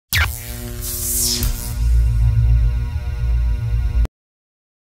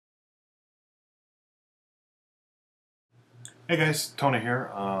Hey guys, Tony here.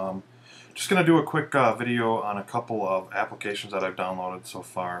 Just going to do a quick video on a couple of applications that I've downloaded so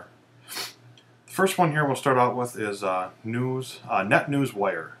far. The first one here we'll start out with is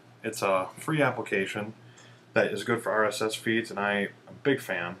NetNewsWire. It's a free application that is good for RSS feeds, and I'm a big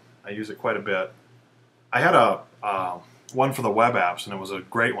fan. I use it quite a bit. I had a one for the web apps, and it was a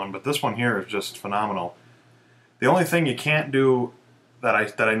great one, but this one here is just phenomenal. The only thing you can't do that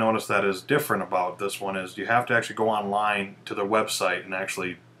I noticed that is different about this one is you have to actually go online to their website and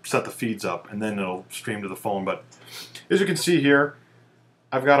actually set the feeds up, and then it'll stream to the phone. But as you can see here,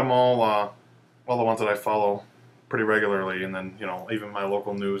 I've got them all the ones that I follow pretty regularly, and then even my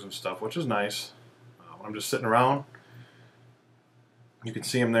local news and stuff, which is nice. When I'm just sitting around, you can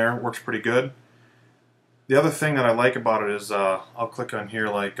see them there. It works pretty good. The other thing that I like about it is I'll click on here,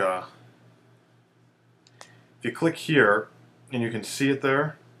 like if you click here and you can see it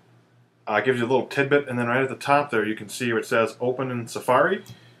there, it gives you a little tidbit, and then right at the top there you can see where it says open in Safari.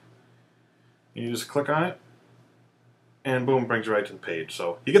 You just click on it and boom, brings you right to the page.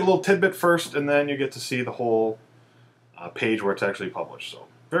 So you get a little tidbit first, and then you get to see the whole page where it's actually published. So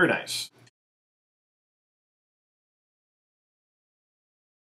very nice.